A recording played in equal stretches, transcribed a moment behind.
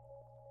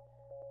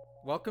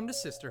Welcome to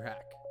Sister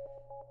Hack.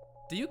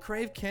 Do you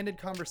crave candid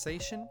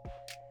conversation?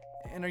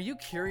 And are you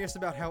curious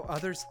about how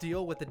others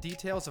deal with the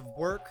details of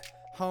work,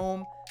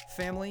 home,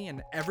 family,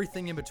 and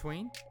everything in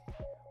between?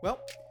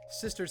 Well,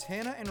 sisters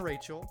Hannah and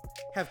Rachel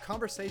have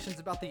conversations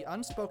about the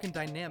unspoken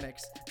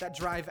dynamics that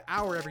drive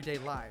our everyday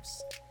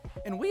lives.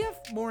 And we have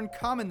more in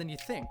common than you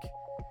think.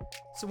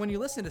 So when you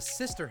listen to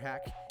Sister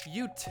Hack,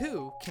 you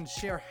too can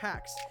share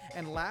hacks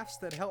and laughs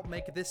that help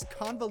make this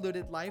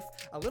convoluted life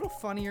a little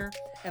funnier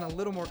and a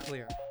little more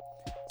clear.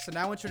 So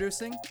now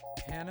introducing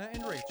Hannah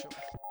and Rachel.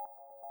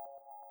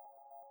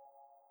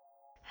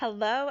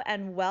 Hello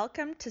and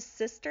welcome to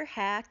Sister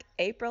Hack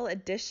April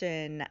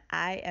edition.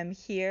 I am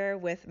here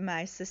with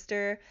my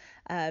sister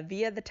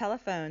via the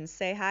telephone.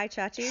 Say hi,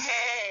 Chachi.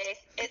 Hey,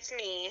 it's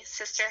me,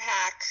 Sister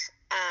Hack,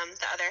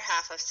 the other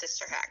half of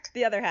Sister Hack.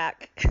 The other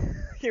hack.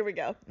 Here we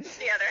go.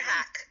 The other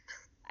hack.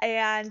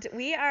 And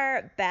we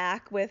are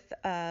back with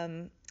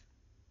a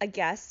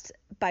guest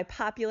by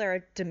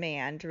popular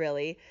demand,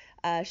 really.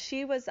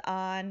 She was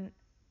on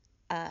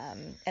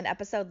an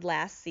episode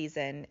last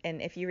season,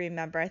 and if you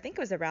remember, I think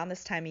it was around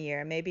this time of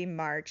year, maybe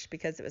March,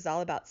 because it was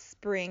all about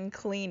spring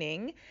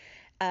cleaning.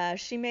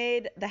 She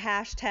made the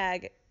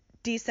hashtag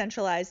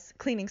decentralized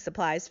cleaning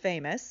supplies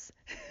famous.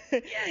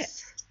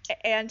 Yes.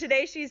 And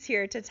today she's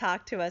here to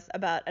talk to us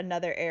about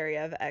another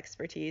area of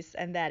expertise,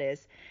 and that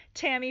is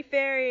Tammy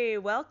Ferry.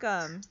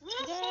 Welcome.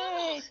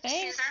 Yay, thanks.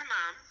 She's our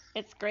mom.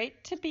 It's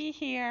great to be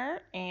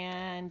here,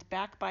 and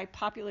back by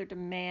popular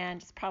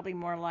demand. It's probably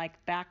more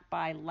like back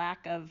by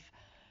lack of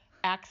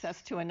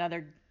access to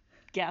another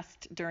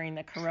guest during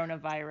the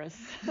coronavirus.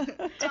 Don't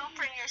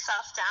bring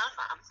yourself down,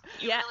 Mom.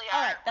 You Yeah, really all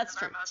are right,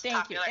 that's one of true. our most Thank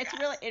you. popular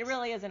guests. It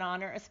really is an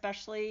honor,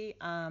 especially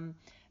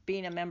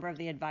being a member of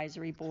the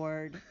advisory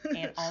board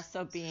and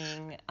also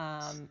being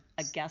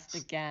a guest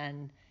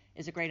again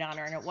is a great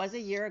honor. And it was a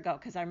year ago,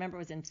 because I remember it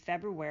was in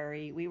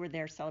February. We were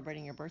there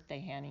celebrating your birthday,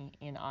 Hanny,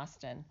 in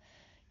Austin.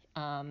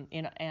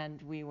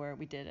 And we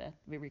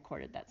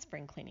recorded that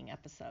spring cleaning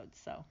episode.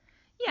 So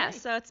Yeah,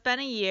 so it's been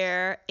a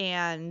year,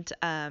 and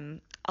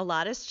a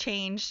lot has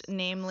changed.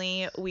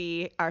 Namely,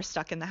 we are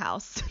stuck in the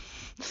house.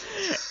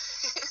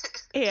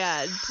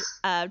 And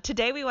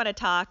today we want to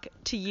talk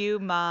to you,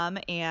 Mom,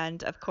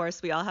 and of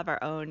course we all have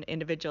our own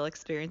individual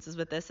experiences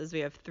with this, as we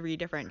have 3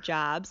 different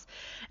jobs.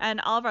 And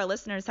all of our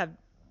listeners have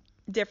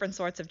different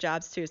sorts of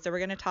jobs too. So we're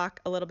going to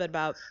talk a little bit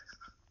about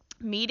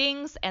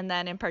meetings, and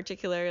then in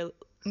particular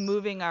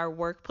moving our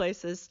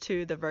workplaces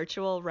to the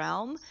virtual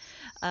realm,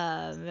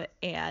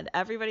 and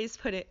everybody's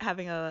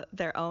having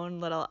their own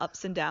little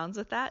ups and downs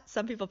with that.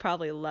 Some people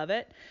probably love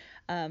it,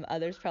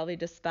 others probably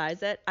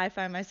despise it. I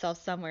find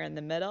myself somewhere in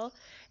the middle,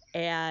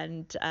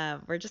 and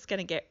we're just going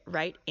to get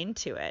right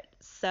into it.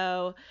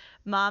 So,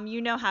 Mom,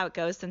 you know how it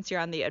goes since you're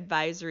on the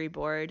advisory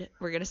board.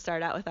 We're going to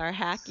start out with our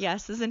hack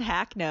yeses and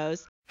hack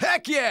nos.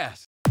 Heck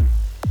yes!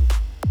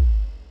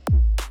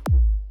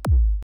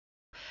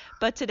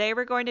 But today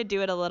we're going to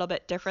do it a little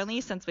bit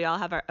differently, since we all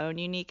have our own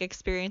unique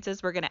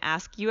experiences. We're going to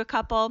ask you a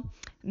couple,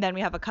 and then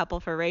we have a couple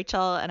for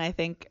Rachel, and I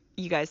think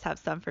you guys have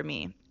some for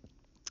me.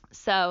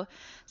 So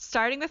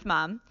starting with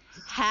Mom,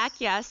 hack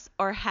yes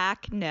or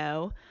hack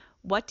no.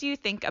 What do you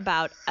think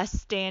about a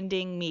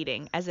standing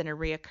meeting, as in a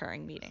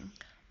reoccurring meeting?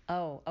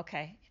 Oh,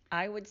 okay.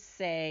 I would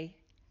say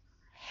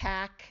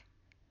hack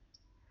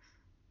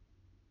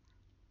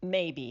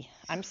maybe.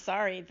 I'm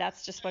sorry,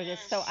 that's just what it is.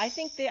 So I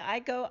think that I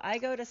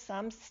go to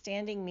some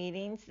standing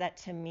meetings that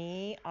to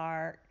me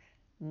are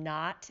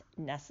not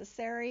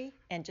necessary,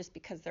 and just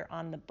because they're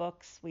on the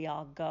books, we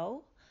all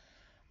go.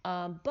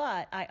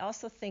 But I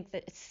also think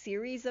that a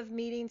series of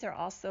meetings are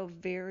also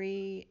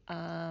very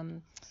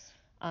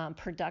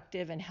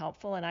productive and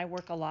helpful. And I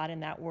work a lot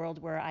in that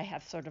world where I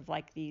have sort of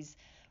like these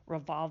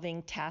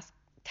revolving task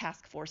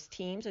force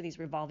teams, or these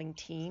revolving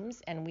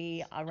teams, and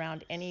we,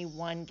 around any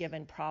one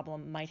given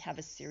problem, might have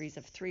a series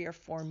of 3 or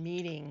 4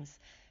 meetings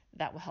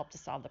that will help to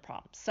solve the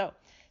problem. So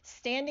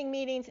standing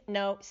meetings,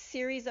 no.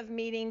 Series of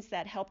meetings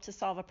that help to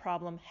solve a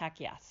problem, heck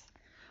yes.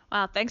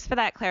 Wow, thanks for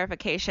that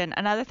clarification.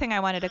 Another thing I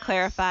wanted to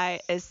clarify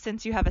is,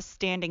 since you have a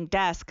standing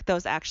desk,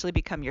 those actually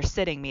become your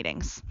sitting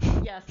meetings.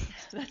 Yes,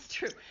 that's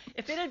true.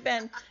 If it had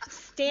been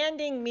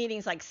standing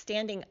meetings, like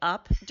standing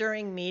up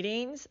during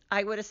meetings,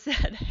 I would have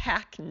said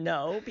heck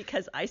no,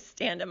 because I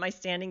stand at my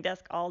standing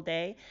desk all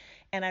day,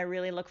 and I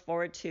really look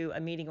forward to a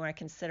meeting where I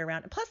can sit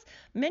around. And plus,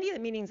 many of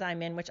the meetings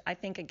I'm in, which I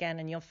think, again,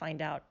 and you'll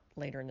find out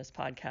later in this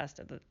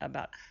podcast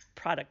about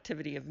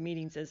productivity of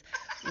meetings, is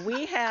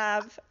we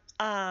have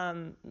a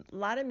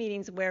lot of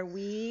meetings where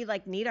we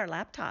need our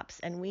laptops,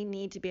 and we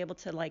need to be able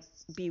to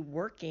be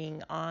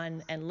working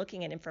on and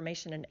looking at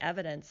information and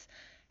evidence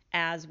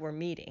as we're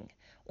meeting,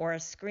 or a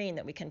screen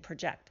that we can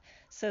project.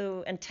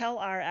 So until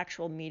our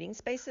actual meeting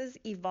spaces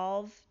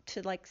evolve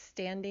to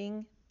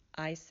standing,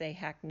 I say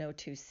heck no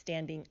to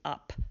standing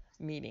up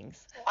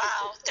meetings.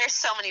 Wow, there's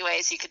so many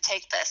ways you could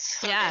take this.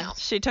 Yeah,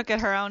 she took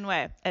it her own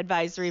way.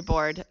 Advisory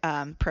board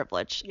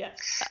privilege.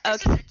 Yes.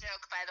 This is a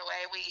joke, by the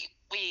way.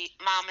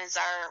 Mom is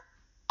our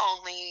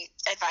only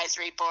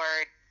advisory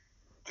board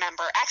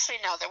member. Actually,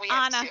 no, that we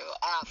have Anna. 2.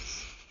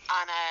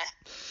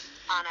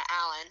 Anna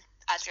Allen.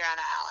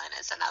 Adriana Allen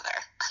is another.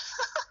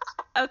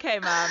 Okay,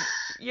 Mom.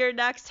 Your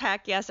next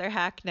hack yes or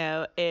hack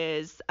no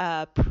is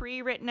a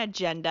pre-written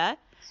agenda,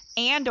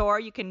 and or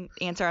you can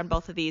answer on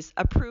both of these,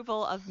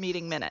 approval of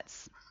meeting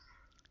minutes.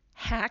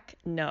 Hack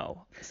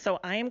no. So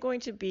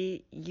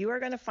you are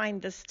going to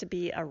find this to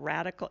be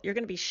you're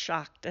going to be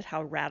shocked at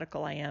how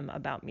radical I am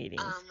about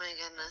meetings. Oh my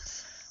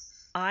goodness.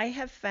 I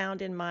have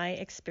found in my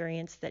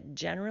experience that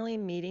generally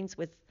meetings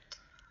with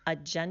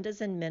agendas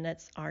and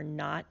minutes are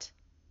not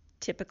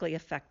typically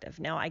effective.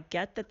 Now, I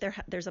get that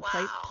there's a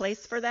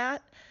place for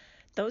that.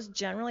 Those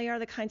generally are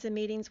the kinds of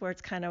meetings where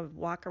it's kind of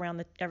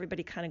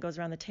everybody kind of goes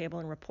around the table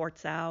and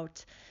reports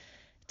out,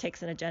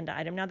 takes an agenda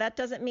item. Now, that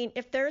doesn't mean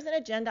if there's an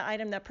agenda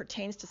item that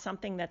pertains to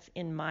something that's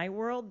in my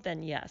world,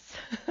 then yes.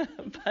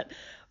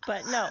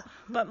 but no.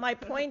 But my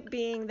point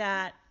being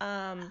that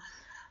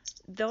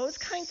those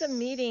kinds of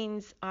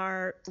meetings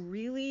are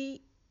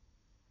really,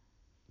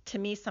 to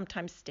me,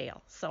 sometimes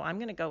stale. So I'm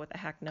going to go with a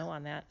hack no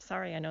on that.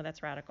 Sorry, I know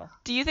that's radical.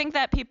 Do you think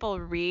that people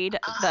read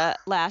the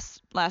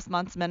last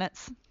month's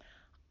minutes?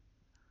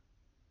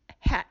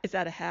 Is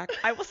that a hack?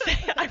 I will say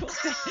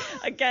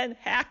again,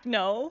 hack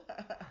no.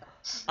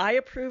 I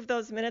approve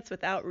those minutes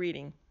without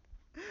reading.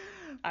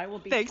 I will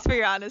be. Thanks for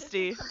your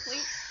honesty.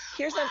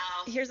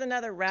 Here's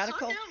another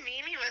radical. Who knew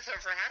Mimi was a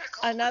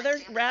radical?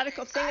 Another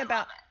radical thing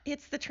about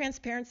it's the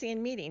transparency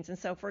in meetings, and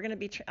so if we're going to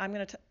be,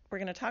 we're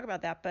going to talk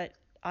about that, but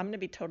I'm going to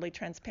be totally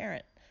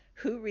transparent.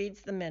 Who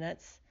reads the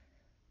minutes?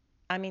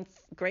 I mean,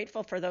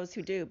 grateful for those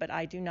who do, but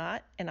I do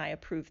not, and I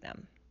approve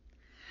them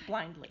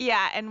blindly.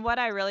 Yeah, and what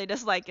I really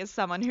dislike is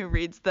someone who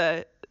reads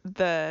the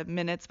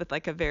minutes with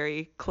like a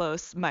very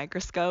close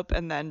microscope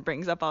and then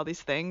brings up all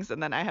these things,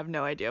 and then I have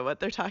no idea what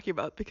they're talking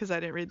about because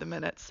I didn't read the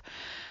minutes.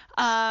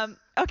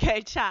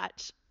 Okay,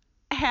 Chach.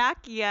 Hack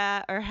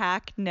yeah or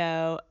hack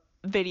no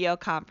video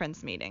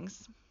conference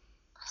meetings?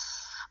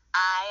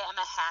 I am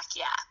a hack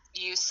yeah.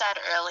 You said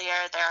earlier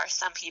there are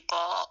some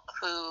people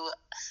who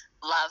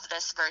love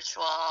this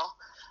virtual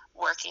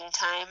working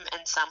time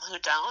and some who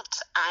don't.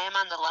 I am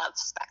on the love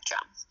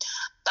spectrum.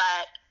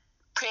 But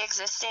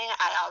pre-existing,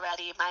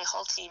 my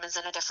whole team is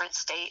in a different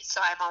state, so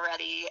I'm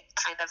already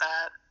kind of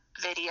a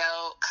video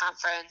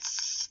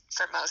conference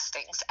for most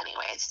things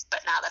anyways.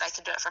 But now that I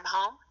can do it from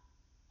home,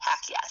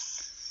 heck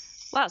yes.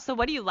 Wow, so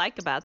what do you like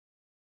about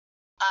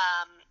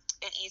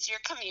an easier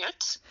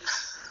commute.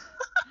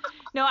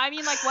 No, I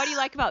mean, like, what do you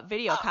like about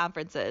video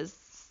conferences?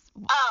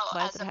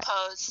 As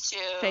opposed to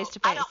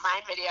face-to-face. I don't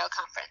mind video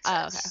conferences.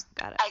 Oh, okay,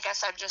 got it. I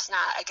guess I'm just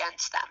not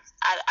against them.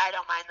 I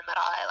don't mind them at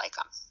all. I like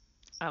them.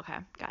 Okay,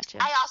 gotcha.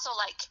 I also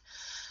like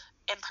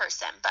in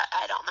person, but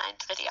I don't mind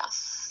video.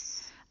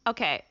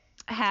 Okay,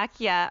 hack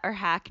yeah or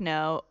hack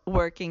no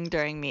working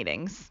during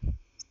meetings?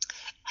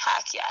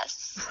 Hack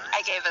yes.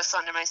 I gave this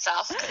one to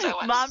myself because I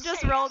wanted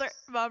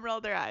Mom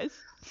rolled her eyes.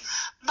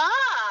 Mom!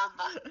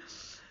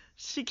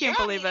 She can't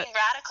believe it.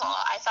 Radical.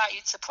 I thought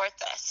you'd support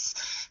this.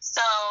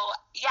 So,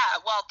 yeah,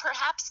 well,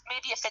 perhaps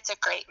maybe if it's a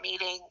great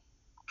meeting,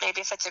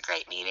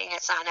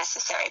 it's not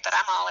necessary, but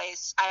I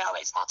always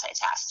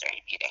multitask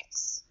during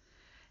meetings.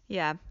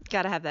 Yeah,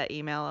 gotta have that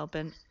email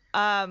open.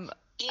 Little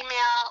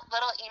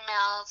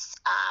emails,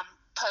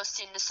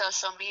 posting to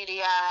social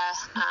media,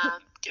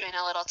 doing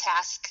a little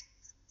task.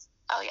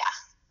 Oh, yeah.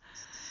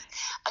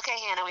 Okay,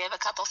 Hannah, we have a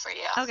couple for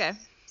you. Okay.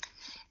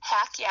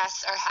 Hack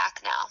yes or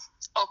hack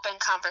no? Open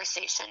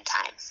conversation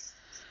time.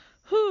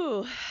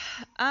 Whew.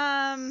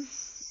 I'm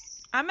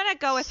going to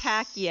go with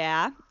hack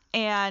yeah.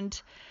 And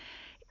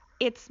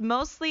it's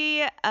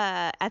mostly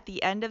at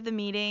the end of the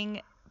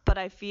meeting, but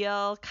I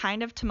feel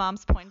kind of to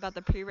Mom's point about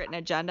the pre-written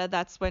agenda,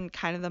 that's when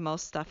kind of the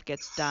most stuff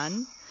gets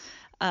done.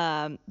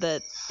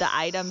 The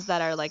items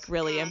that are like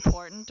really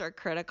important or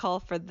critical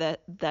for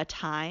the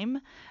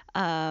time,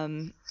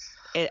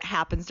 it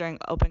happens during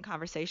open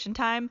conversation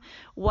time.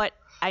 What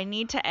I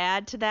need to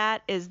add to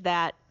that is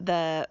that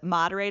the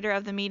moderator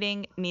of the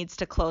meeting needs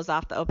to close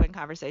off the open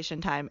conversation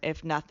time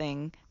if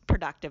nothing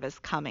productive is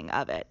coming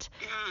of it,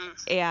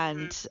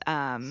 and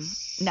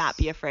not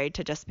be afraid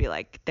to just be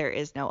like, there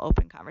is no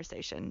open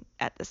conversation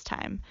at this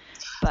time.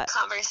 But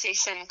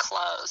conversation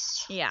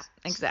closed. Yeah,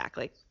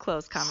 exactly.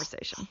 Closed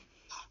conversation.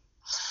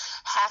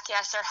 Hack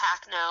yes or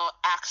hack no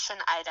action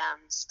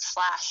items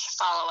 /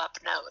 follow-up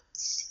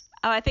notes.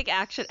 Oh, I think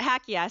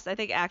hack yes. I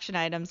think action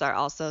items are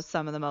also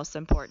some of the most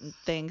important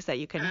things that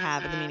you can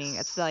have in the meeting.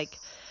 It's like,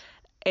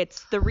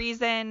 it's the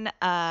reason,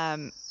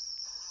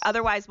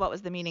 otherwise what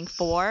was the meeting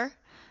for?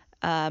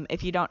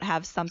 If you don't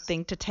have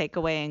something to take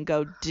away and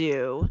go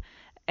do.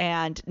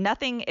 And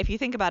nothing, if you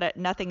think about it,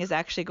 nothing is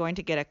actually going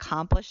to get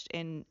accomplished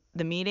in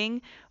the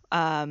meeting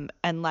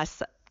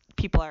unless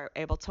people are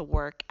able to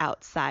work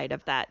outside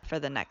of that for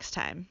the next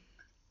time.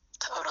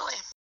 Totally.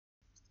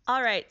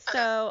 All right,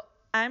 so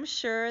I'm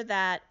sure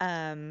that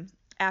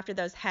after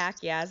those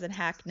hack yeahs and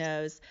hack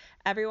no's,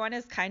 everyone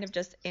is kind of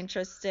just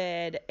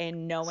interested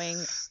in knowing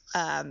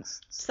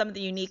some of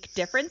the unique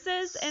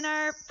differences in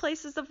our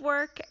places of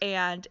work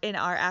and in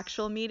our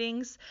actual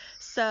meetings.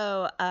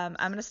 So I'm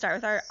going to start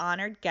with our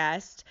honored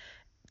guest,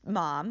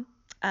 Mom.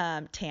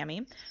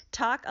 Tammy,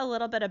 talk a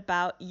little bit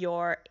about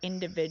your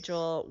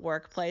individual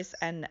workplace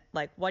and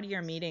like what do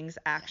your meetings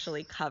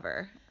actually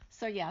cover?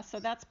 So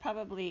that's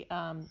probably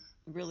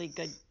really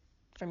good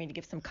for me to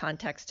give some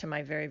context to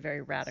my very,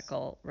 very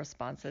radical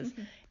responses.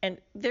 And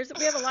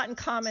we have a lot in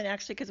common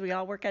actually because we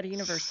all work at a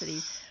university.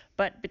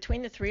 But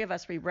between the three of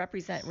us, we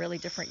represent really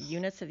different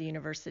units of the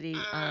university,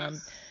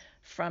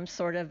 from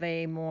sort of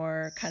a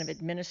more kind of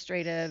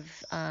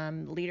administrative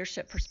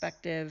leadership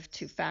perspective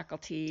to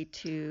faculty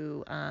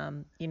to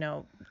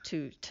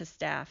to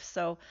staff.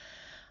 So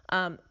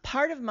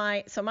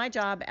my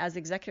job as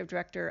executive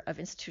director of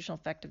institutional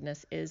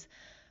effectiveness is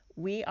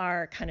we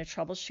are kind of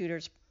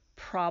troubleshooters,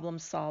 problem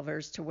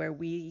solvers, to where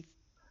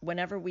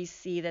whenever we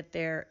see that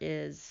there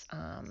is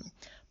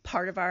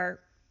part of our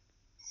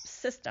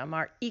system,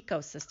 our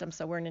ecosystem,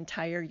 so we're an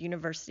entire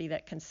university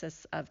that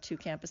consists of 2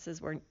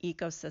 campuses, we're an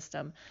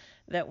ecosystem,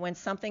 that when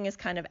something is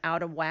kind of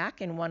out of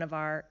whack in one of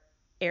our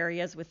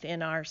areas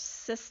within our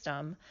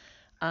system,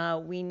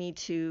 we need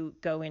to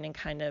go in and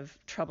kind of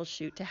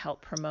troubleshoot to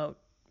help promote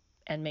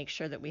and make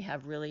sure that we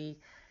have really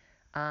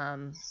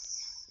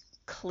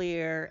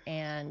clear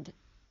and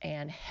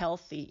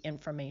healthy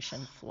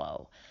information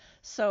flow.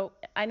 So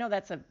I know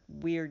that's a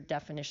weird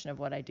definition of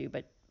what I do,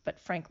 but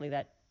frankly,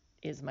 that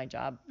is my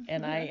job.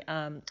 And I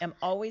am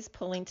always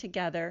pulling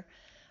together,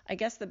 I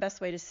guess the best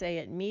way to say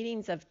it,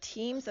 meetings of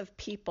teams of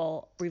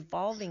people,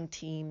 revolving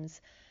teams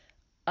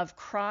of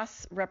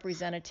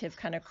cross-representative,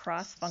 kind of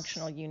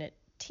cross-functional unit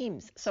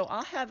teams. So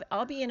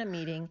I'll be in a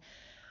meeting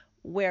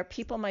where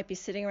people might be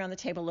sitting around the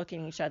table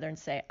looking at each other and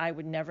say, I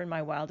would never in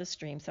my wildest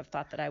dreams have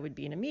thought that I would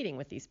be in a meeting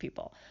with these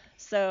people.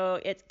 So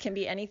it can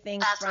be anything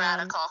That's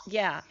radical.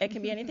 Yeah, it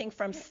can be anything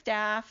from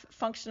staff,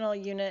 functional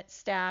unit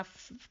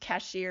staff,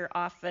 cashier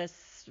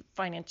office,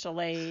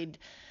 financial aid,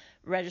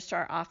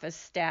 registrar office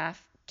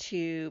staff,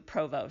 to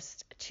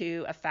provost,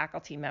 to a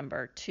faculty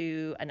member,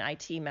 to an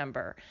IT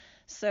member.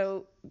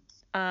 So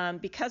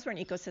because we're an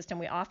ecosystem,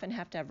 we often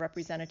have to have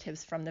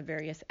representatives from the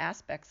various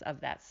aspects of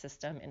that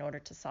system in order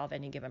to solve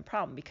any given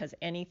problem, because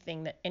any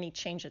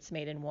change that's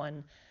made in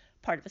one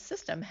part of a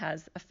system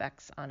has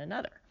effects on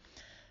another.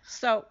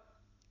 So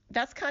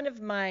that's kind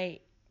of my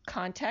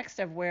context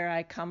of where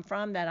I come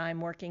from, that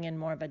I'm working in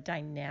more of a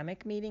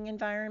dynamic meeting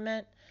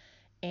environment.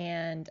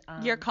 And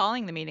you're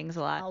calling the meetings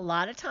a lot. A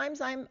lot of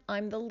times I'm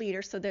the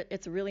leader, so that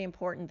it's really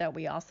important that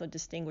we also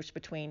distinguish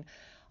between,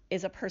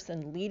 is a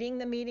person leading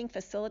the meeting,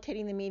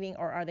 facilitating the meeting,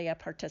 or are they a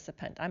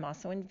participant? I'm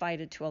also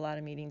invited to a lot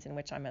of meetings in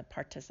which I'm a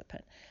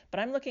participant.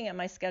 But I'm looking at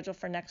my schedule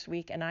for next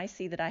week, and I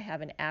see that I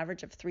have an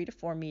average of 3 to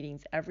 4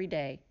 meetings every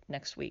day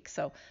next week.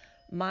 So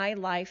my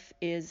life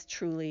is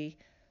truly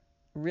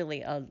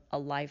really a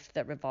life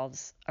that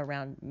revolves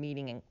around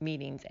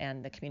meetings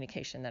and the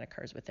communication that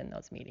occurs within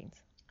those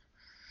meetings.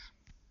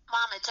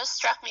 Mom, it just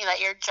struck me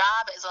that your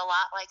job is a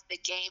lot like the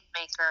game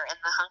maker in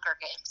the Hunger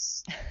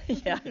Games.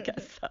 Yeah, I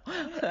guess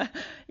so.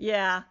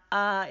 Yeah,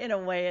 in a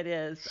way it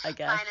is, I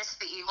guess. Minus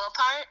the evil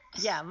part?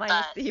 Yeah,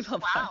 minus the evil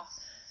part. Wow.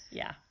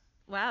 Yeah.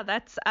 Wow,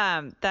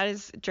 that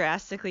is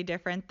drastically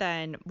different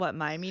than what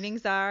my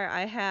meetings are.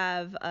 I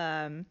have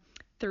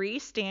 3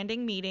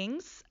 standing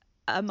meetings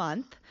a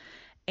month,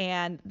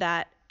 and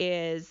that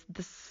is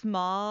the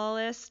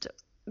smallest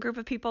group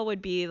of people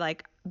would be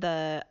like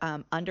the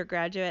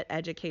undergraduate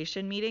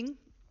education meeting,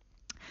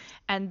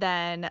 and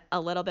then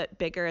a little bit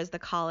bigger is the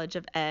College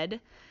of Ed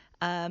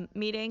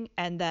meeting,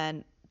 and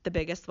then the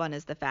biggest one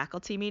is the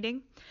faculty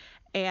meeting.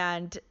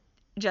 And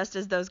just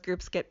as those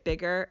groups get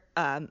bigger,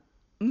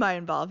 my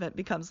involvement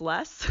becomes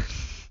less.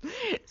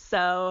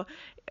 So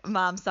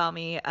Mom saw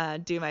me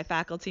do my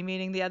faculty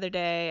meeting the other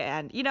day,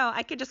 and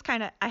I could just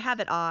I have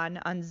it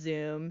on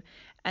Zoom,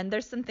 and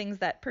there's some things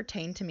that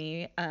pertain to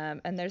me,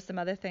 and there's some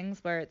other things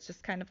where it's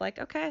just kind of like,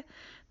 okay,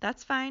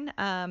 that's fine.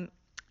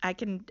 I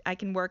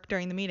can work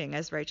during the meeting,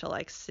 as Rachel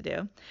likes to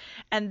do.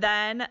 And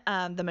then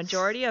the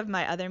majority of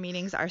my other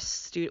meetings are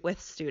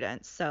with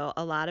students. So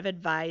a lot of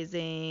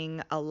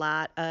advising, a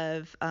lot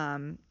of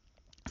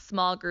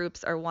small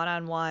groups or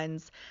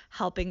one-on-ones,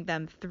 helping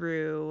them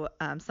through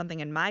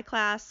something in my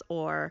class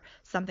or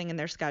something in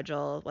their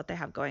schedule, what they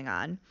have going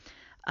on.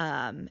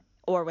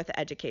 Or with the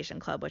Education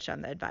Club, which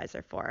I'm the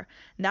advisor for.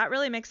 And that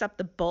really makes up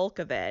the bulk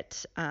of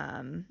it.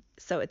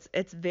 So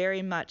it's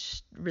very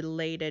much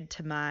related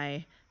to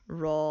my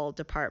role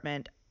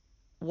department.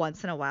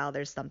 Once in a while,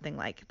 there's something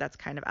like that's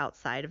kind of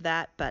outside of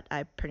that, but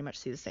I pretty much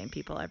see the same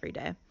people every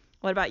day.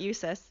 What about you,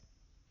 sis?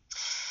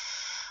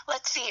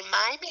 Let's see.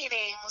 My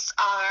meetings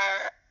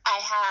are, I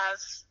have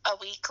a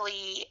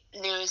weekly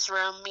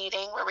newsroom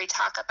meeting where we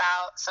talk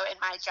about, so in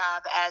my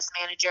job as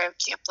manager of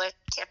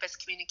campus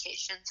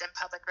communications and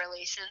public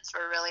relations,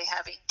 we're really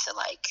having to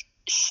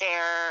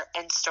share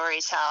and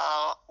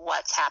storytell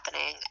what's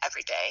happening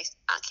every day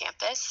on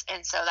campus.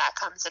 And so that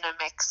comes in a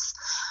mix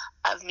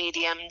of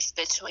mediums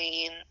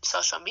between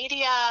social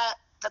media,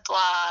 the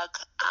blog,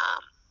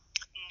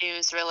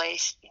 news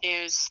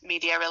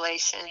media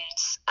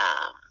relations,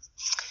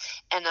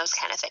 and those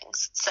kind of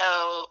things.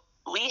 So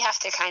we have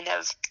to kind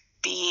of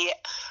be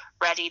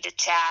ready to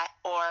chat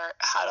or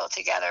huddle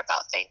together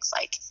about things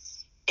like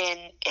in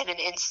an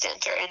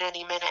instant or in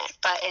any minute.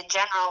 But in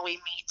general, we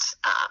meet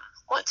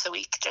once a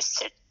week just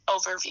to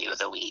overview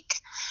the week.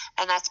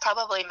 And that's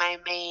probably my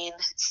main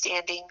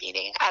standing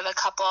meeting. I have a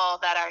couple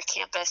that are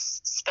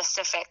campus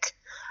specific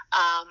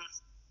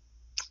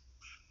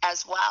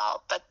as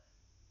well. But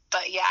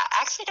yeah,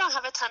 I actually don't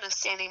have a ton of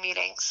standing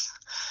meetings.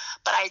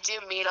 But I do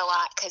meet a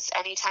lot because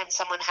anytime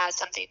someone has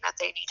something that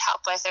they need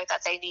help with or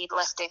that they need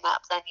lifting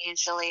up, then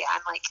usually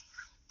I'm like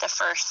the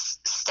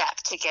first step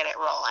to get it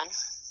rolling,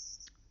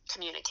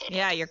 communicating.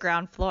 Yeah, your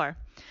ground floor.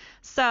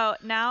 So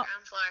now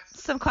Ground floor.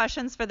 some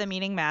questions for the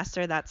meeting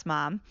master, that's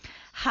Mom.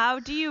 How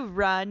do you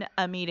run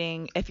a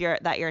meeting if you're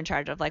in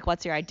charge of? Like,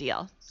 what's your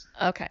ideal?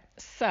 Okay,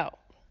 so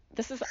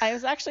I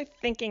was actually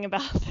thinking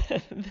about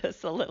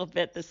this a little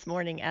bit this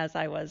morning as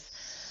I was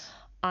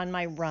on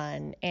my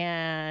run,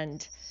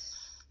 and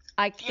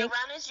I think your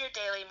run is your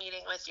daily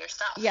meeting with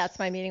yourself. Yeah, it's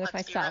my meeting with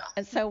Let's be myself. real.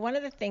 And so one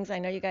of the things, I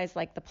know you guys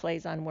like the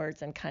plays on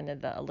words and kind of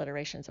the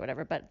alliterations or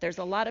whatever, but there's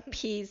a lot of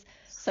P's.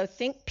 So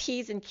think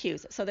P's and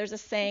Q's. So there's a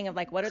saying of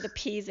like, what are the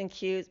P's and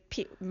Q's?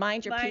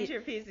 Mind your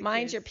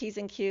P's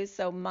and Q's.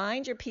 So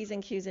mind your P's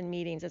and Q's in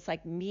meetings. It's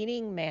like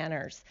meeting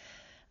manners.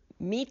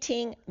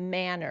 Meeting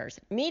manners.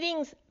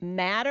 Meetings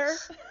matter,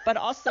 but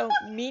also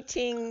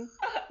meeting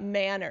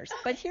manners.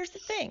 But here's the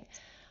thing.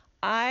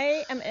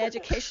 I'm an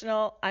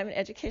educational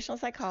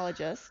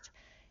psychologist.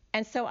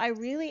 And so I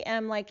really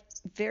am like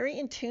very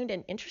in tune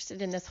and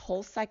interested in this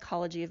whole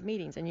psychology of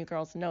meetings. And you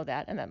girls know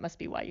that, and that must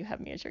be why you have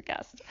me as your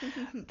guest.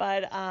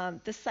 But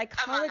the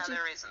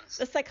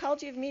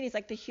psychology of meetings,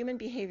 like the human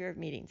behavior of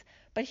meetings.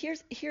 But here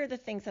are the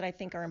things that I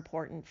think are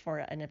important for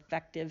an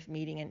effective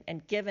meeting.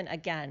 And given,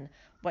 again,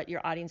 what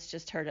your audience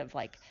just heard of,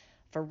 like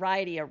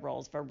variety of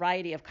roles,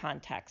 variety of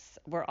contexts.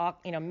 We're all,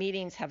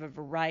 meetings have a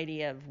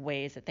variety of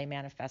ways that they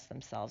manifest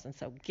themselves. And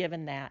so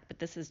given that, but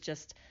this is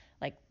just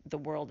like the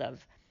world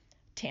of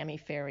Tammy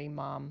Ferry,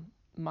 mom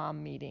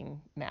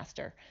meeting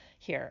master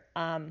here.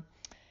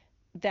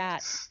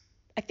 That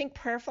I think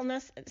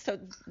prayerfulness. So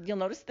you'll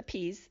notice the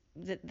P's.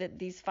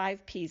 These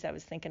 5 P's I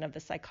was thinking of, the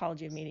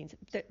psychology of meetings.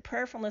 The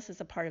prayerfulness is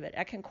a part of it.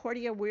 At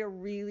Concordia, we're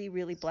really,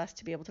 really blessed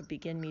to be able to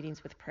begin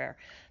meetings with prayer.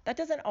 That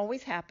doesn't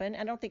always happen.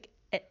 I don't think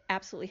it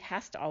absolutely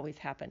has to always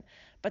happen.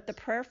 But the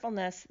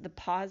prayerfulness, the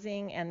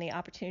pausing, and the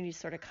opportunity to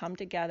sort of come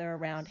together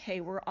around,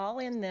 hey, we're all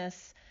in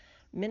this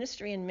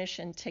ministry and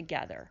mission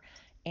together.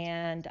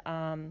 And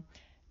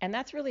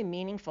that's really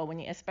meaningful when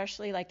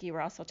especially like you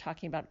were also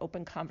talking about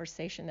open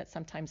conversation that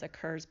sometimes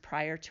occurs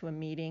prior to a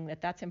meeting,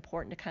 that's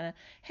important to kind of,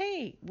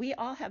 hey, we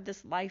all have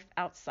this life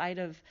outside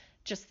of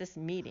just this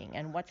meeting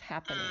and what's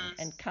happening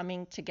and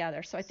coming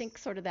together. So I think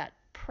sort of that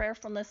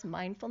prayerfulness,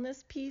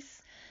 mindfulness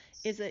piece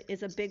is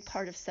a big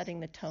part of setting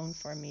the tone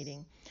for a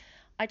meeting.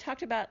 I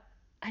talked about,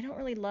 I don't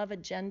really love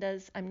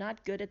agendas. I'm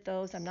not good at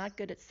those. I'm not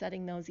good at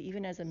setting those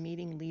even as a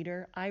meeting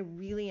leader. I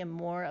really am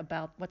more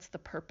about what's the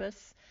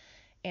purpose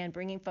and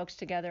bringing folks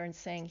together and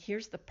saying,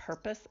 here's the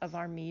purpose of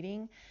our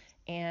meeting,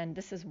 and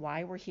this is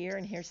why we're here,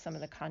 and here's some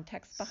of the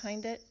context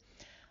behind it.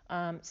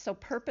 So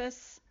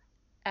purpose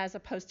as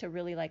opposed to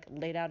really like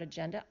laid out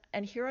agenda.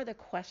 And here are the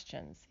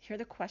questions. Here are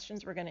the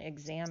questions we're going to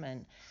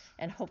examine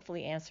and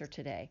hopefully answer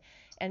today.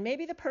 And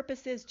maybe the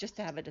purpose is just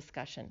to have a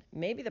discussion.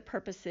 Maybe the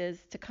purpose is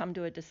to come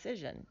to a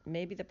decision.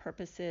 Maybe the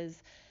purpose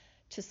is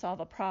to solve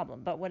a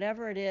problem. But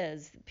whatever it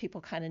is,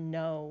 people kind of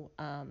know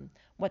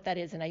what that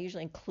is. And I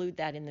usually include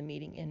that in the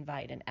meeting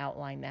invite and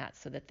outline that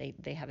so that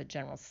they have a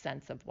general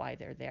sense of why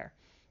they're there.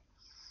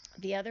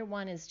 The other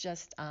one is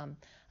just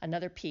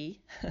another P,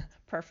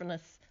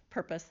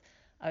 purpose.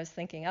 I was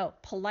thinking,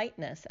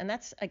 politeness. And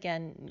that's,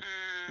 again,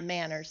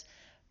 manners.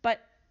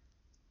 But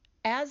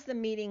as the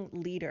meeting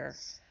leader,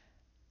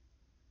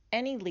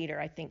 any leader,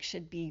 I think,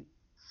 should be,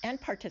 and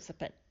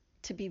participant,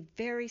 to be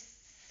very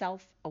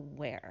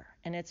self-aware.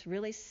 And it's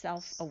really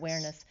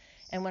self-awareness.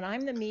 And when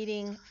I'm the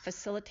meeting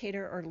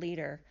facilitator or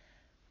leader,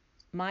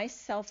 my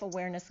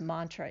self-awareness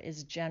mantra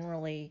is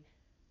generally,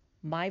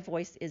 my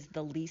voice is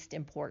the least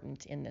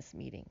important in this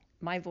meeting.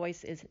 My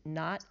voice is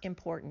not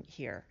important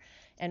here.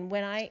 And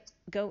when I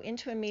go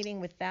into a meeting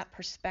with that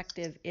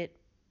perspective, it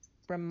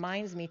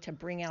reminds me to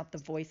bring out the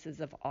voices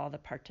of all the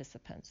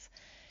participants.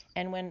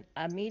 And when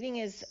a meeting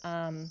is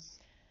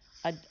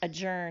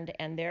adjourned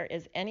and there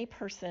is any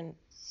person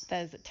that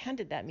has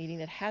attended that meeting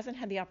that hasn't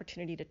had the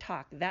opportunity to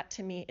talk, that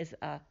to me is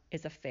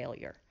a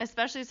failure.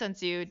 Especially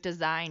since you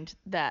designed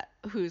that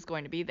who's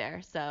going to be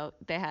there, so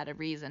they had a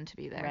reason to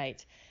be there.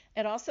 Right.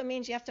 It also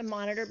means you have to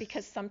monitor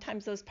because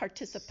sometimes those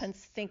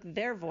participants think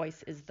their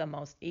voice is the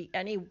most.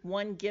 Any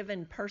one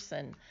given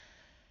person,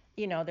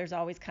 there's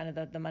always kind of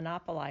the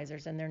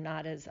monopolizers, and they're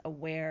not as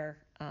aware,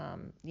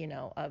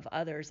 of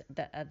others.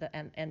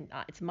 And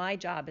it's my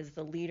job as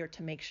the leader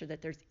to make sure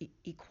that there's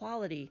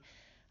equality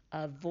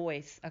of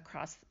voice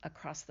across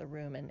the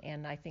room,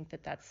 and I think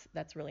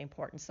that's really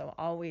important. So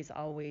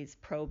always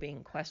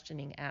probing,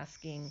 questioning,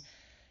 asking,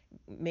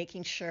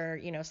 making sure,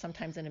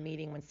 sometimes in a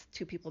meeting when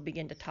 2 people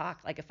begin to talk,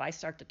 like if I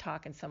start to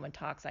talk and someone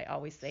talks, I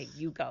always say,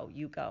 you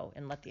go,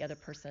 and let the other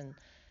person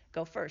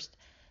go first.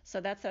 So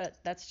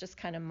that's just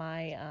kind of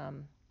my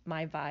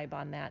my vibe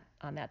on that.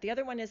 The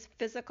other one is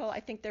physical. I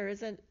think there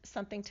is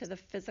something to the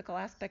physical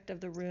aspect of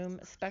the room,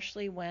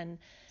 especially when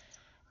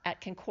at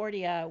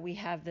Concordia we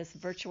have this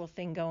virtual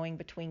thing going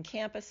between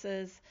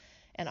campuses,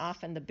 and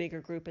often the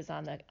bigger group is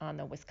on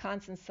the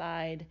Wisconsin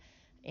side.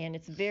 And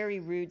it's very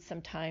rude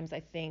sometimes, I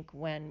think,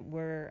 when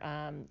we're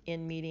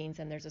in meetings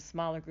and there's a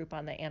smaller group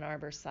on the Ann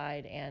Arbor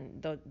side,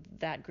 and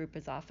that group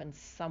is often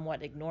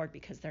somewhat ignored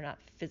because they're not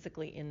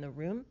physically in the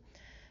room.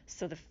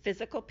 So the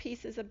physical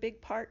piece is a big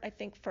part, I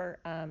think, for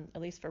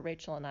at least for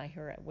Rachel and I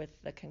who are with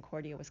the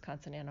Concordia,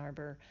 Wisconsin, Ann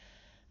Arbor,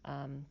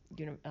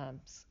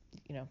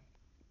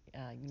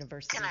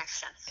 university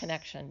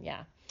connection.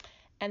 Yeah.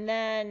 And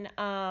then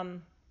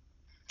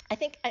I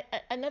think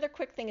another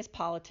quick thing is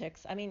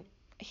politics. I mean,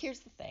 here's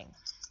the thing.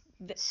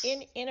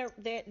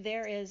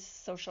 There is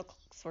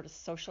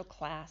social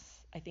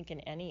class, I think, in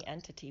any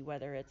entity,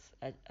 whether it's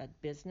a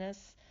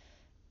business,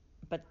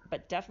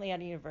 but definitely at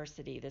a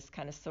university, this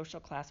kind of social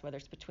class, whether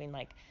it's between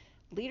like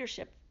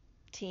leadership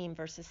team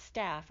versus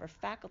staff or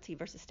faculty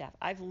versus staff.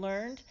 I've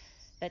learned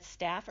that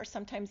staff are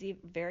sometimes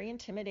very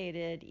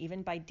intimidated,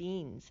 even by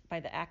deans, by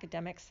the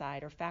academic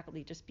side or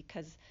faculty, just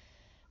because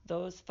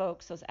those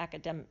folks, those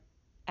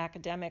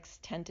academics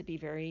tend to be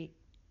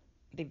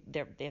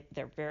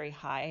they're very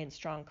high and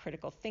strong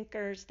critical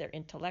thinkers. They're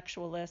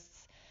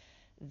intellectualists.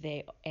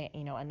 They,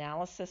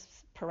 analysis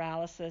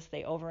paralysis.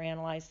 They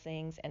overanalyze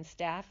things, and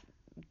staff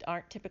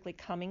aren't typically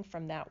coming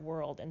from that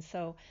world. And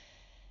so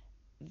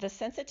the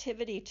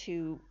sensitivity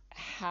to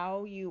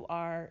how you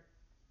are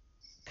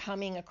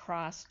coming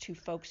across to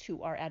folks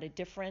who are in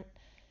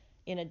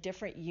a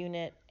different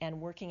unit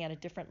and working at a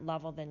different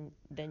level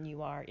than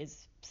you are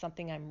is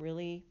something I'm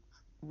really,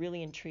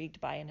 really intrigued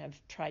by and have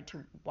tried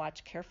to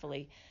watch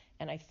carefully.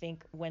 And I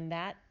think when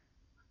that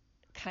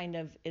kind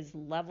of is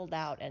leveled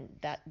out and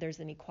that there's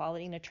an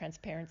equality and a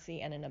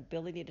transparency and an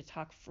ability to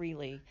talk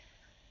freely,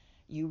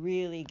 you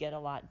really get a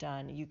lot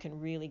done. You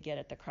can really get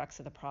at the crux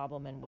of the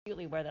problem, and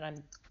really aware that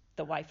I'm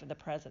the wife of the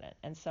president.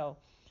 And so,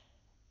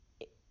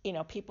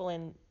 people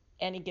in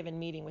any given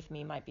meeting with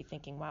me might be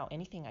thinking, wow,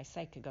 anything I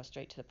say could go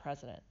straight to the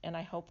president. And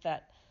I hope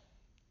that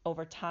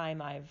over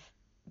time I've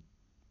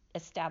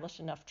established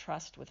enough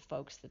trust with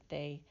folks that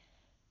they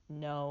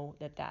know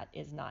that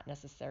is not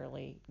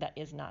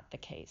the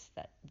case,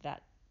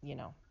 that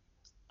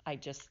I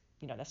just,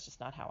 that's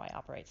just not how I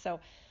operate. So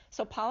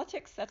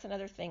politics, that's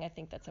another thing I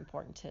think that's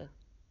important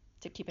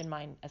to keep in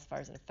mind as far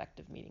as an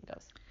effective meeting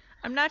goes.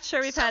 I'm not sure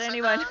we've had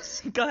anyone.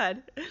 Go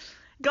ahead.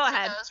 Go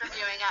ahead. For those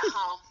reviewing at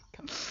home,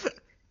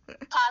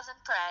 pause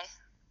and pray.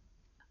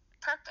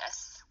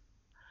 Purpose.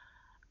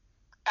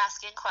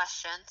 Asking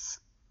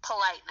questions.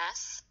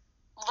 Politeness.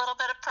 A little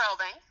bit of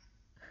probing.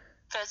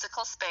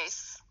 Physical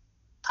space.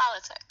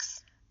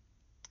 Politics.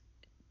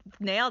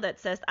 Nailed it,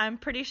 sis. I'm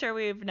pretty sure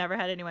we've never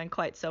had anyone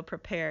quite so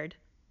prepared.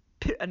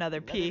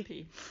 Another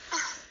P.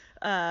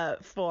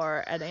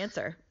 For an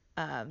answer.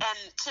 And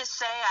to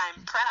say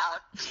I'm proud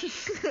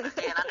would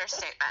be an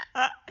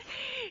understatement.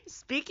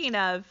 Speaking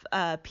of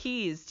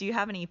P's, do you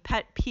have any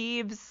pet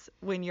peeves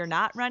when you're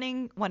not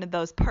running one of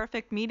those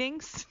perfect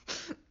meetings?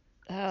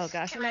 Oh,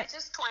 gosh. Can I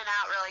just point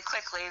out really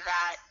quickly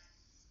that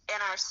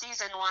in our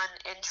season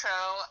 1 intro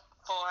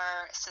for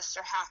Sister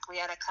Hack, we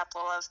had a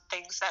couple of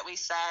things that we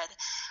said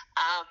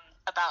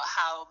about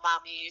how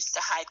Mommy used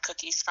to hide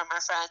cookies from her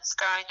friends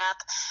growing up,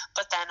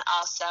 but then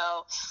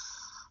also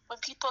when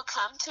people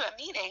come to a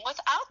meeting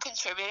without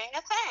contributing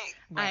a thing.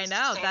 I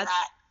know.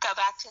 Go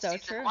back to so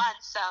season true. 1.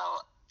 So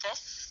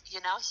this,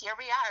 here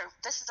we are.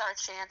 This is our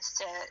chance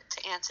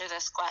to answer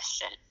this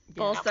question.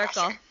 Full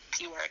circle. Pressure.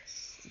 P-word.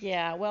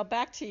 Yeah, well,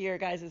 back to your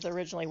guys'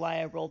 originally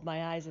why I rolled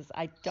my eyes is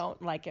I don't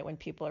like it when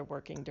people are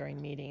working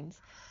during meetings.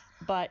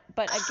 But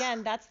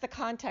again, that's the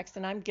context,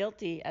 and I'm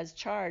guilty as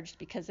charged,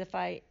 because if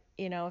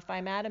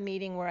I'm at a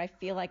meeting where I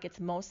feel like it's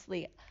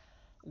mostly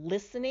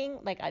listening,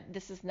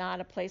 this is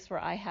not a place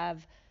where I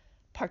have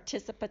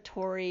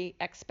participatory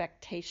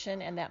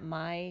expectation and that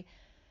my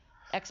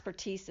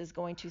expertise is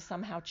going to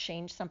somehow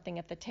change something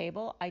at the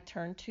table, I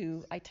tend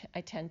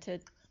to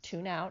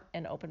tune out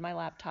and open my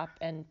laptop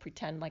and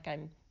pretend like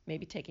I'm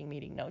maybe taking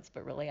meeting notes,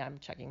 but really I'm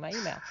checking my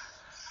email.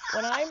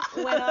 When I'm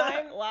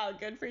wow,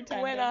 good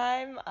pretending. When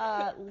I'm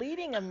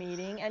leading a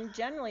meeting, and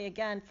generally,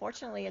 again,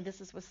 fortunately, this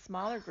is with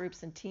smaller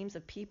groups and teams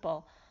of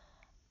people,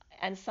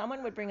 and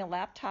someone would bring a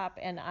laptop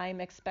and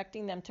I'm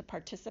expecting them to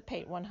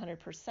participate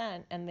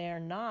 100% and they're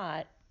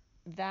not,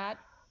 that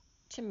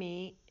to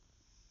me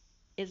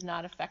is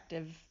not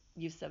effective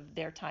use of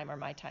their time or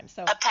my time.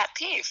 So a pet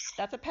peeve.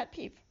 That's a pet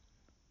peeve.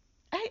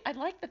 I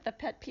like that the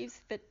pet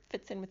peeves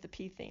fits in with the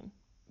P theme.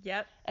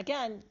 Yep.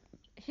 Again,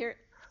 here,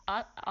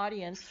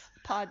 audience,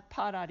 pod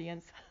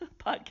audience,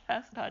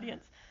 podcast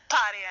audience.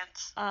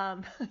 Audience.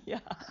 Yeah.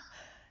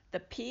 The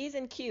P's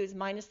and Q's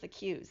minus the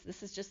Q's.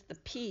 This is just the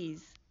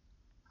P's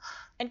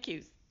and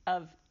Q's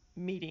of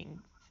meeting.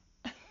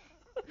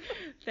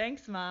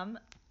 Thanks, Mom.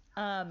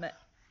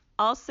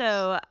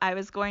 Also, I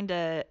was going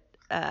to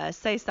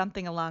say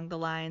something along the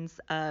lines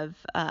of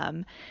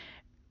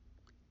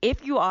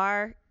if you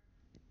are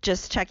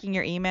just checking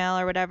your email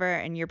or whatever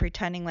and you're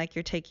pretending like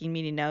you're taking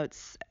meeting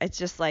notes, it's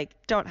just like,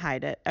 don't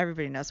hide it.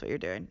 Everybody knows what you're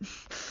doing.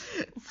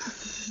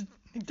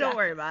 Don't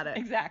worry about it.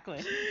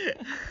 Exactly.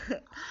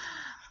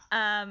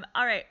 All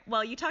right.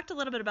 Well, you talked a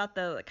little bit about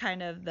the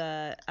kind of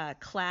the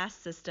class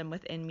system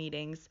within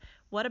meetings.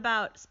 What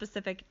about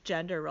specific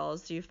gender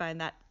roles? Do you find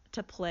that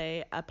to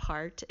play a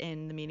part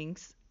in the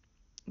meetings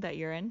that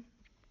you're in?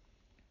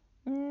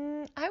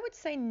 I would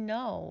say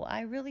no.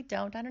 I really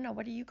don't. I don't know.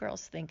 What do you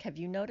girls think? Have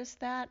you noticed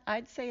that?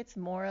 I'd say it's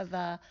more of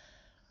a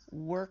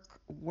work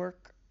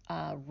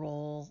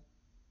role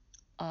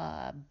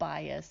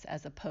bias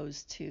as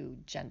opposed to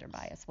gender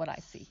bias. What I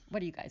see. What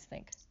do you guys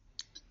think?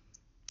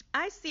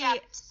 I see. Yeah,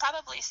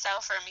 probably so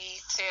for me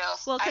too.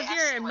 Well, because I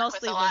you're actually work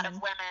mostly with a lot women.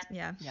 of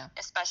women, Yeah.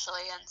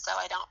 especially, and so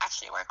I don't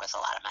actually work with a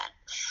lot of men.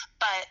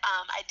 But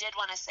I did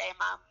want to say,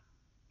 Mom,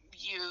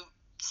 you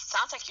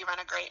sounds like you run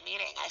a great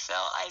meeting. I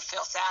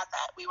feel sad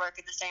that we work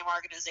in the same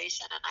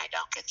organization and I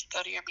don't get to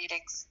go to your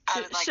meetings.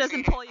 I would like She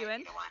doesn't pull you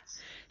in? to one.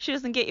 She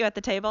doesn't get you at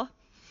the table?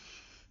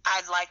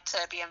 I'd like to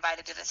be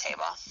invited to the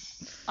table.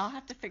 I'll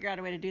have to figure out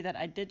a way to do that.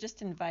 I did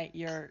just invite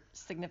your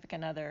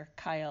significant other,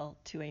 Kyle,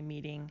 to a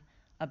meeting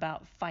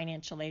about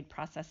financial aid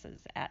processes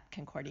at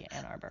Concordia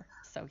Ann Arbor.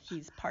 So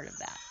he's part of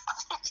that.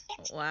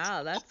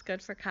 Wow, that's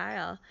good for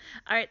Kyle.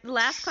 All right,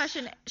 last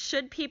question.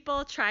 Should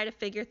people try to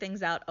figure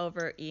things out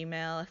over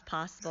email if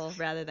possible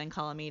rather than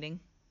call a meeting?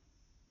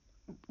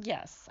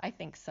 Yes, I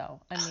think so.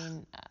 I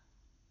mean,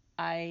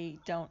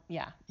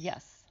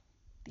 yes.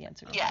 The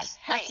answer to Yes. that.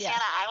 Heck Wait, yes.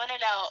 Hannah, I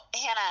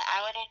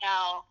want to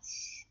know,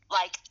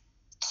 like,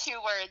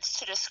 2 words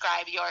to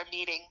describe your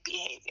meeting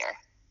behavior.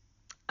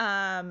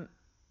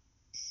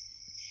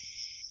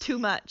 Too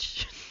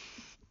much.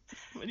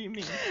 What do you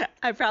mean?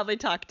 I probably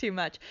talk too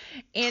much.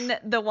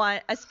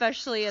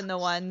 Especially in the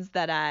ones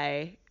that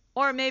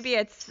or maybe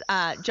it's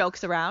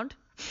jokes around.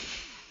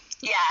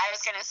 Yeah, I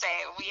was going to say,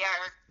 we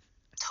are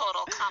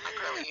total comic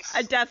relief.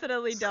 I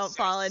definitely don't Sisters.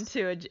 fall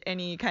into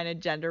any kind of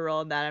gender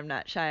role that I'm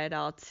not shy at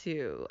all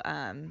to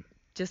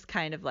just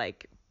kind of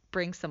like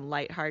bring some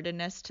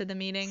lightheartedness to the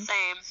meeting.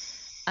 Same.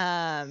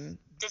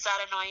 Does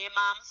that annoy you,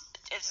 Mom?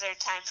 Is there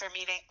time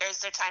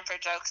for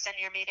jokes in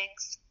your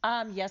meetings?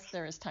 Yes,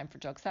 there is time for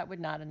jokes. That would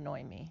not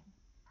annoy me.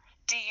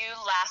 Do you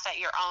laugh at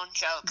your own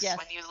jokes Yes.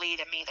 when you lead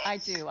a meeting? I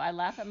do. I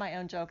laugh at my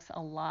own jokes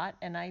a lot,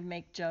 and I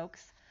make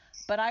jokes.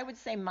 But I would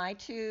say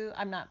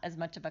I'm not as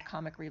much of a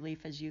comic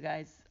relief as you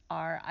guys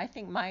are. I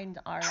think mine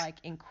are like,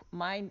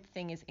 my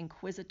thing is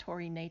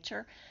inquisitory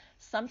nature.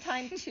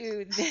 Sometimes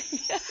to the,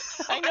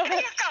 I know Where do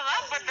that. you come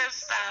up with this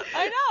stuff?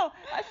 I know.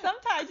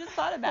 Sometimes I just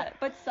thought about it,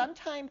 but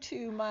sometime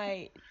to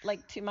my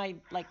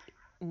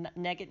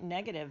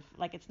negative,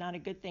 like it's not a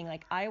good thing.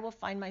 Like I will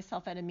find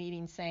myself at a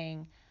meeting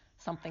saying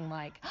something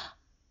like,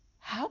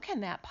 "How can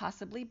that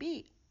possibly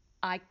be?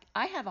 I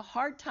have a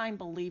hard time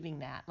believing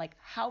that. Like,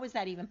 how is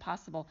that even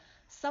possible?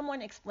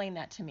 Someone explain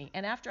that to me."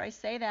 And after I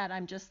say that,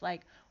 I'm just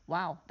like,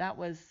 "Wow, that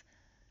was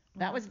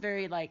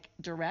very like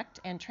direct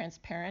and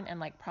transparent, and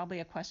like probably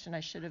a question I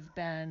should have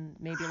been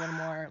maybe a little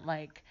more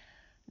like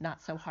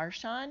not so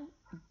harsh on."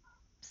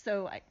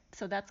 So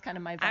that's kind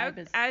of my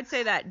vibe. I would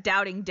say that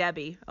doubting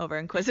Debbie over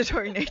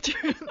inquisitory nature.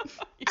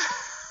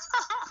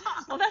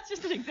 Well, that's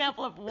just an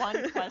example of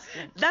one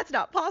question. That's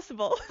not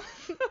possible.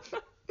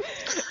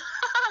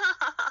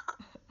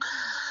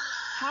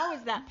 How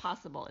is that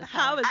possible?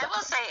 How is I that?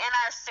 will say in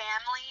our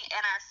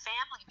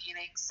family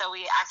meetings, so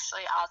we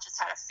actually all just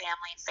had a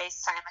family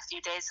FaceTime a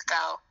few days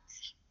ago.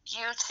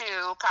 You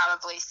two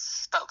probably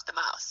spoke the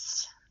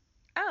most.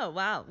 Oh,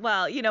 wow.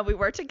 Well, we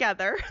were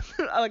together.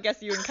 Oh, I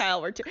guess you and Kyle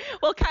were too.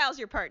 Well, Kyle's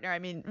your partner. I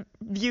mean,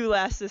 view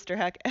last Sister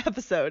Heck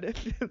episode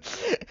if you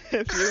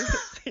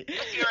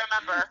If you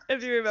remember.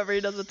 If you remember, he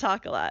doesn't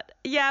talk a lot.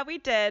 Yeah, we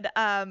did.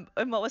 And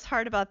what was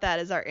hard about that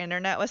is our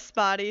internet was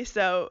spotty,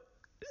 so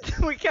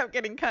we kept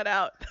getting cut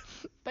out.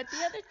 But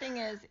the other thing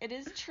is, it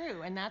is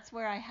true, and that's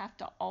where I have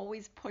to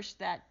always push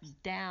that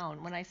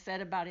down. When I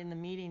said about in the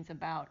meetings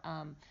about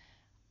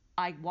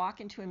I walk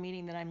into a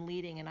meeting that I'm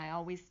leading and I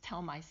always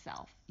tell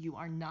myself, you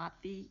are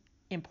not the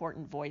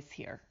important voice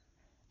here.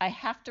 I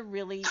have to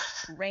really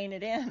rein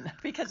it in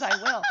because I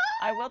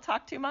will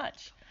talk too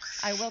much.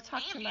 I will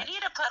talk too much. You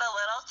need to put a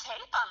little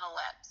tape on the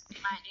lips.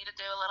 You might need to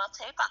do a little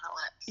tape on the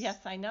lips. Yes,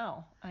 I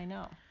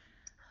know.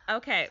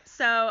 Okay,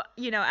 so,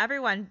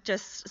 everyone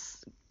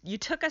you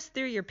took us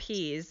through your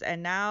P's,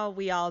 and now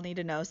we all need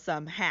to know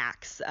some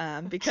hacks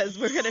because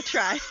we're going to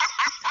try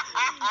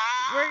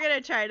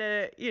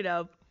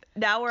to,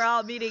 now we're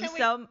all meeting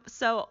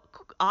so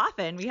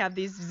often. We have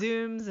these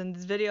Zooms and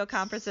these video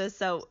conferences,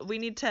 so we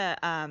need to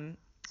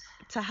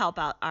help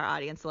out our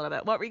audience a little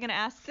bit. What were you going to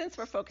ask? Since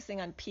we're focusing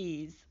on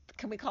P's,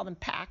 can we call them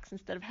packs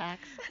instead of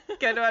hacks?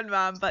 Good one,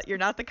 Mom, but you're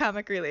not the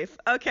comic relief.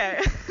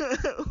 Okay.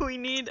 We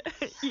need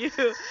you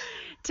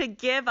to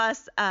give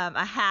us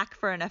a hack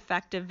for an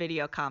effective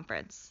video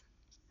conference.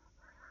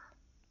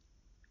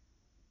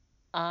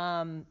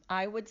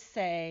 I would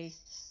say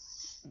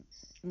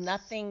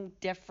nothing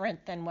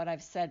different than what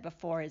I've said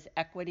before is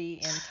equity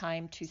in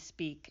time to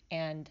speak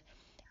and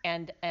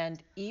And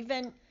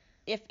even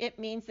if it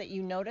means that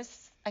you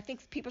notice, I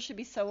think people should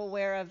be so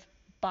aware of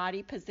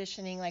body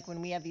positioning, like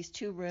when we have these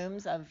two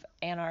rooms of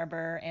Ann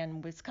Arbor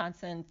and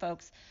Wisconsin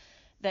folks,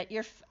 that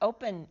you're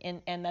open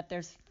and that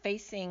there's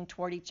facing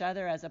toward each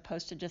other as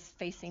opposed to just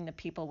facing the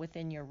people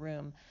within your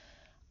room.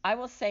 I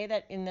will say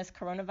that in this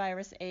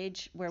coronavirus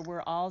age where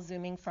we're all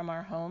Zooming from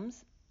our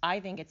homes, I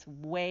think it's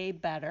way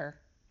better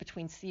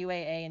between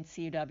CUAA and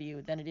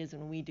CUW than it is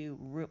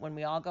when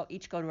we all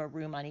each go to a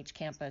room on each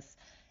campus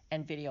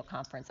and video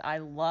conference.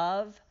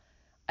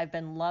 I've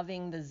been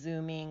loving the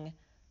Zooming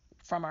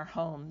from our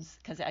homes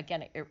because,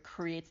 again, it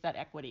creates that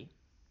equity.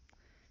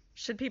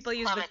 Should people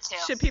use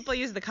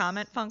the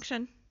comment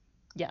function?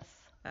 Yes.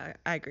 I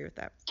agree with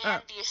that.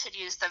 And you should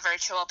use the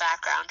virtual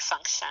background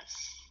function.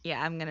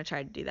 Yeah, I'm going to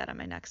try to do that on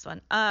my next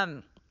one.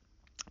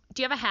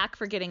 Do you have a hack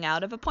for getting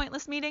out of a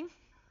pointless meeting?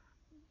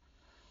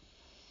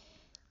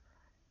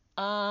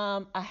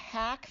 A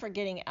hack for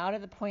getting out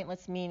of the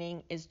pointless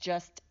meeting is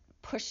just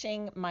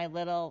pushing my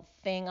little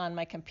thing on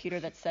my computer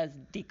that says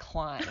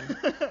decline.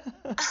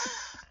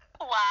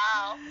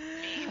 Wow.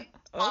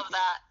 Love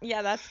that.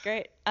 Yeah, that's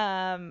great.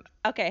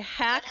 Okay,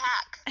 hack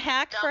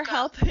Don't for go.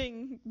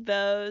 helping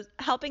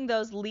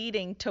those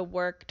leading to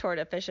work toward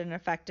efficient and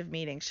effective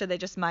meetings. Should they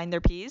just mind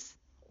their P's?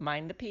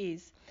 Mind the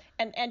P's.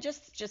 And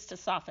just to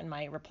soften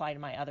my reply to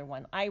my other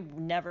one, I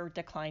never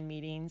decline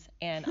meetings,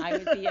 and I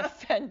would be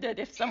offended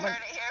if someone.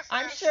 heard it here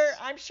first.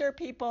 I'm sure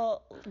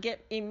people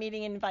get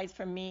meeting invites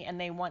from me and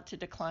they want to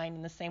decline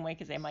in the same way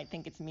because they might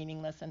think it's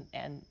meaningless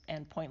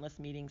and pointless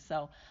meetings.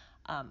 So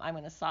I'm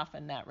going to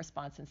soften that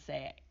response and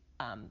say,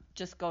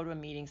 just go to a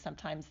meeting.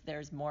 Sometimes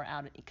there's more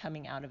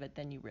coming out of it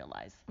than you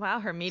realize. Wow,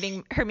 her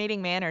meeting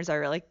manners are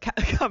really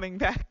coming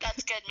back.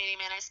 That's good meeting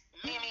manners.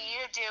 Mimi,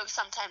 you do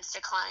sometimes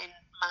decline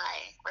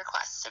my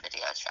requests to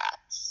video chat.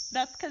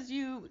 That's because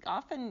you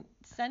often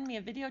send me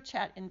a video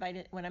chat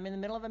invite when I'm in the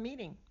middle of a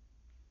meeting.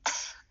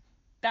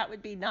 That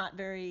would be not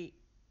very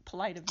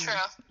polite of me. True.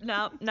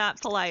 No,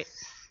 not polite.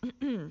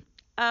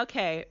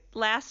 Okay,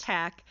 last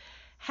hack.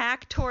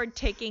 Hack toward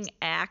taking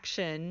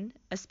action,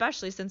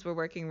 especially since we're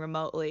working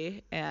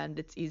remotely and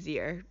it's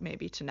easier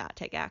maybe to not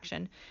take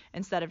action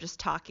instead of just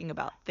talking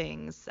about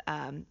things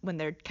when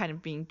they're kind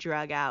of being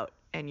drug out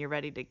and you're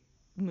ready to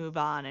move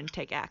on and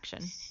take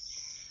action.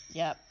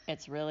 Yep,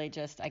 it's really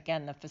just,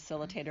 again, the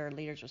facilitator or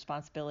leader's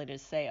responsibility to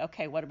say,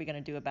 okay, what are we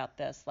going to do about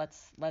this?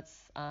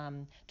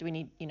 Do we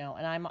need,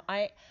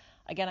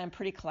 and I'm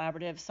pretty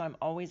collaborative, so I'm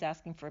always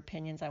asking for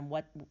opinions on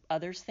what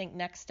others think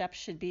next steps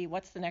should be.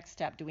 What's the next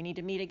step? Do we need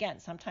to meet again?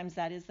 Sometimes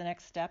that is the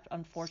next step,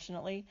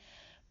 unfortunately,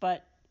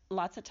 but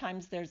lots of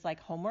times there's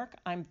like homework.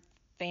 I'm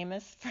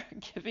famous for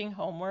giving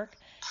homework,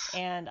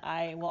 and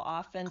I will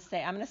often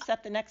say, I'm going to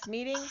set the next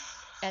meeting.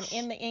 And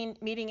in the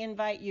meeting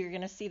invite, you're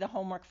going to see the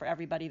homework for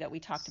everybody that we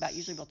talked about.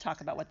 Usually we'll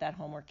talk about what that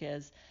homework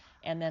is,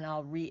 and then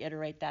I'll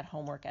reiterate that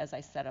homework as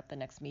I set up the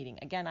next meeting.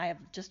 Again, I have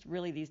just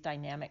really these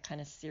dynamic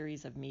kind of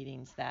series of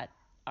meetings that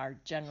are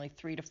generally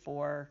 3 to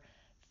 4,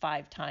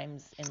 5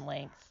 times in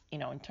length,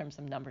 in terms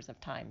of numbers of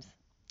times.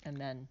 And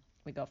then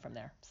we go from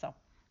there. So.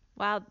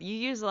 Wow, you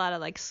use a lot of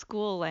like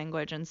school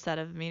language instead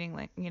of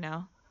meeting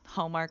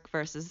homework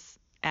versus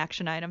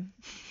action item.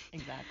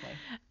 Exactly.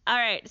 All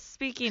right, not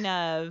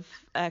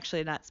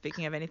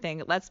speaking of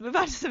anything, let's move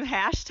on to some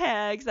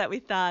hashtags that we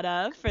thought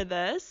of for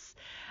this.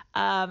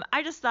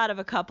 I just thought of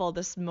a couple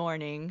this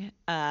morning.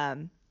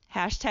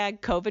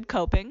 Hashtag COVID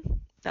coping.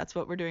 That's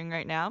what we're doing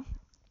right now.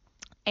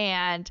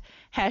 And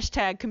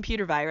hashtag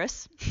computer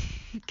virus,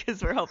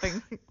 because we're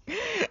hoping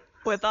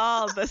with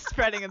all the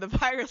spreading of the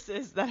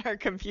viruses that our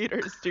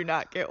computers do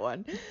not get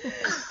one.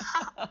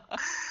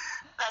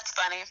 That's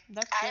funny. I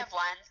good. have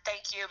one.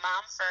 Thank you,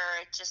 Mom,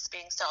 for just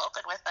being so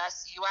open with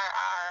us. You are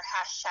our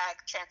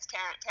hashtag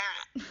transparent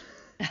parent.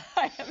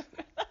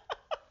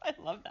 I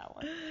love that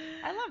one.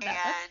 I love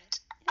that.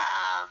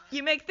 And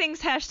you make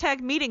things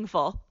hashtag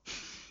meaningful.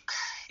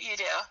 You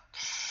do.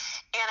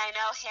 And I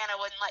know Hannah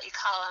wouldn't let you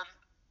call them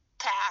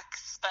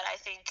packs, but I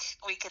think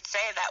we could say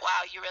that,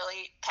 wow, you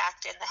really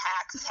packed in the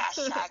hacks,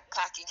 hashtag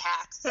packing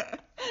hacks.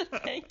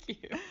 Thank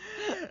you.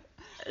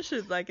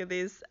 She's liking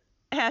these.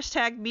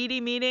 Hashtag meaty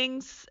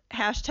meetings,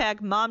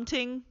 hashtag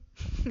momting,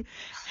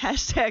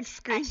 hashtag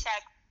screen.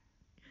 Hashtag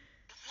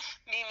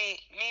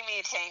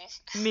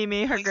Mimi-ting.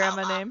 Mimi, her We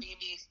grandma call Mom name.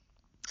 Mimi.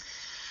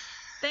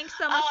 Thanks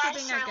so much for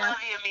being I our sure guest. love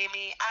you,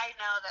 Mimi. I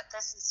know that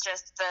this is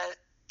just the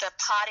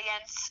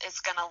audience is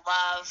going to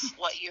love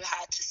what you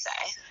had to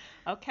say.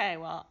 Okay,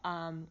 well,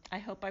 I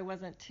hope I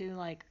wasn't too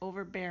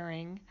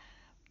overbearing,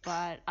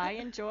 but I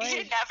enjoyed. You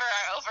never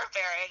are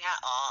overbearing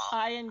at all.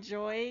 I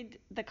enjoyed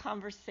the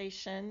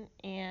conversation,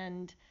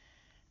 and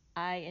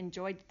I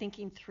enjoyed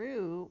thinking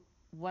through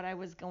what I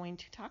was going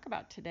to talk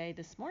about today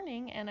this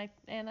morning, and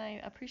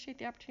I appreciate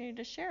the opportunity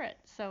to share it.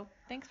 So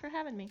thanks for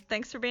having me.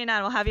 Thanks for being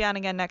on. We'll have you on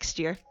again next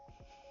year.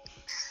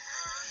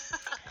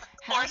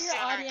 Or Have your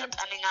sooner, audience.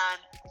 depending on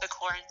the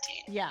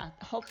quarantine. Yeah,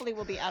 hopefully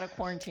we'll be out of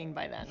quarantine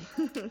by then.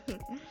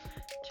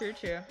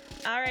 True.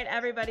 All right,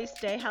 everybody,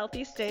 stay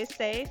healthy, stay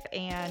safe,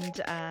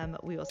 and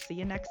we will see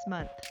you next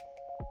month.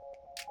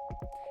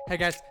 Hey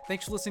guys,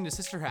 thanks for listening to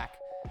Sister Hack.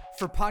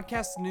 For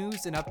podcast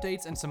news and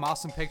updates and some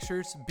awesome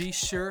pictures, be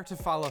sure to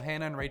follow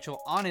Hannah and Rachel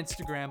on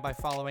Instagram by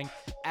following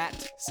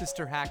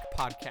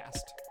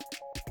 @SisterHackPodcast.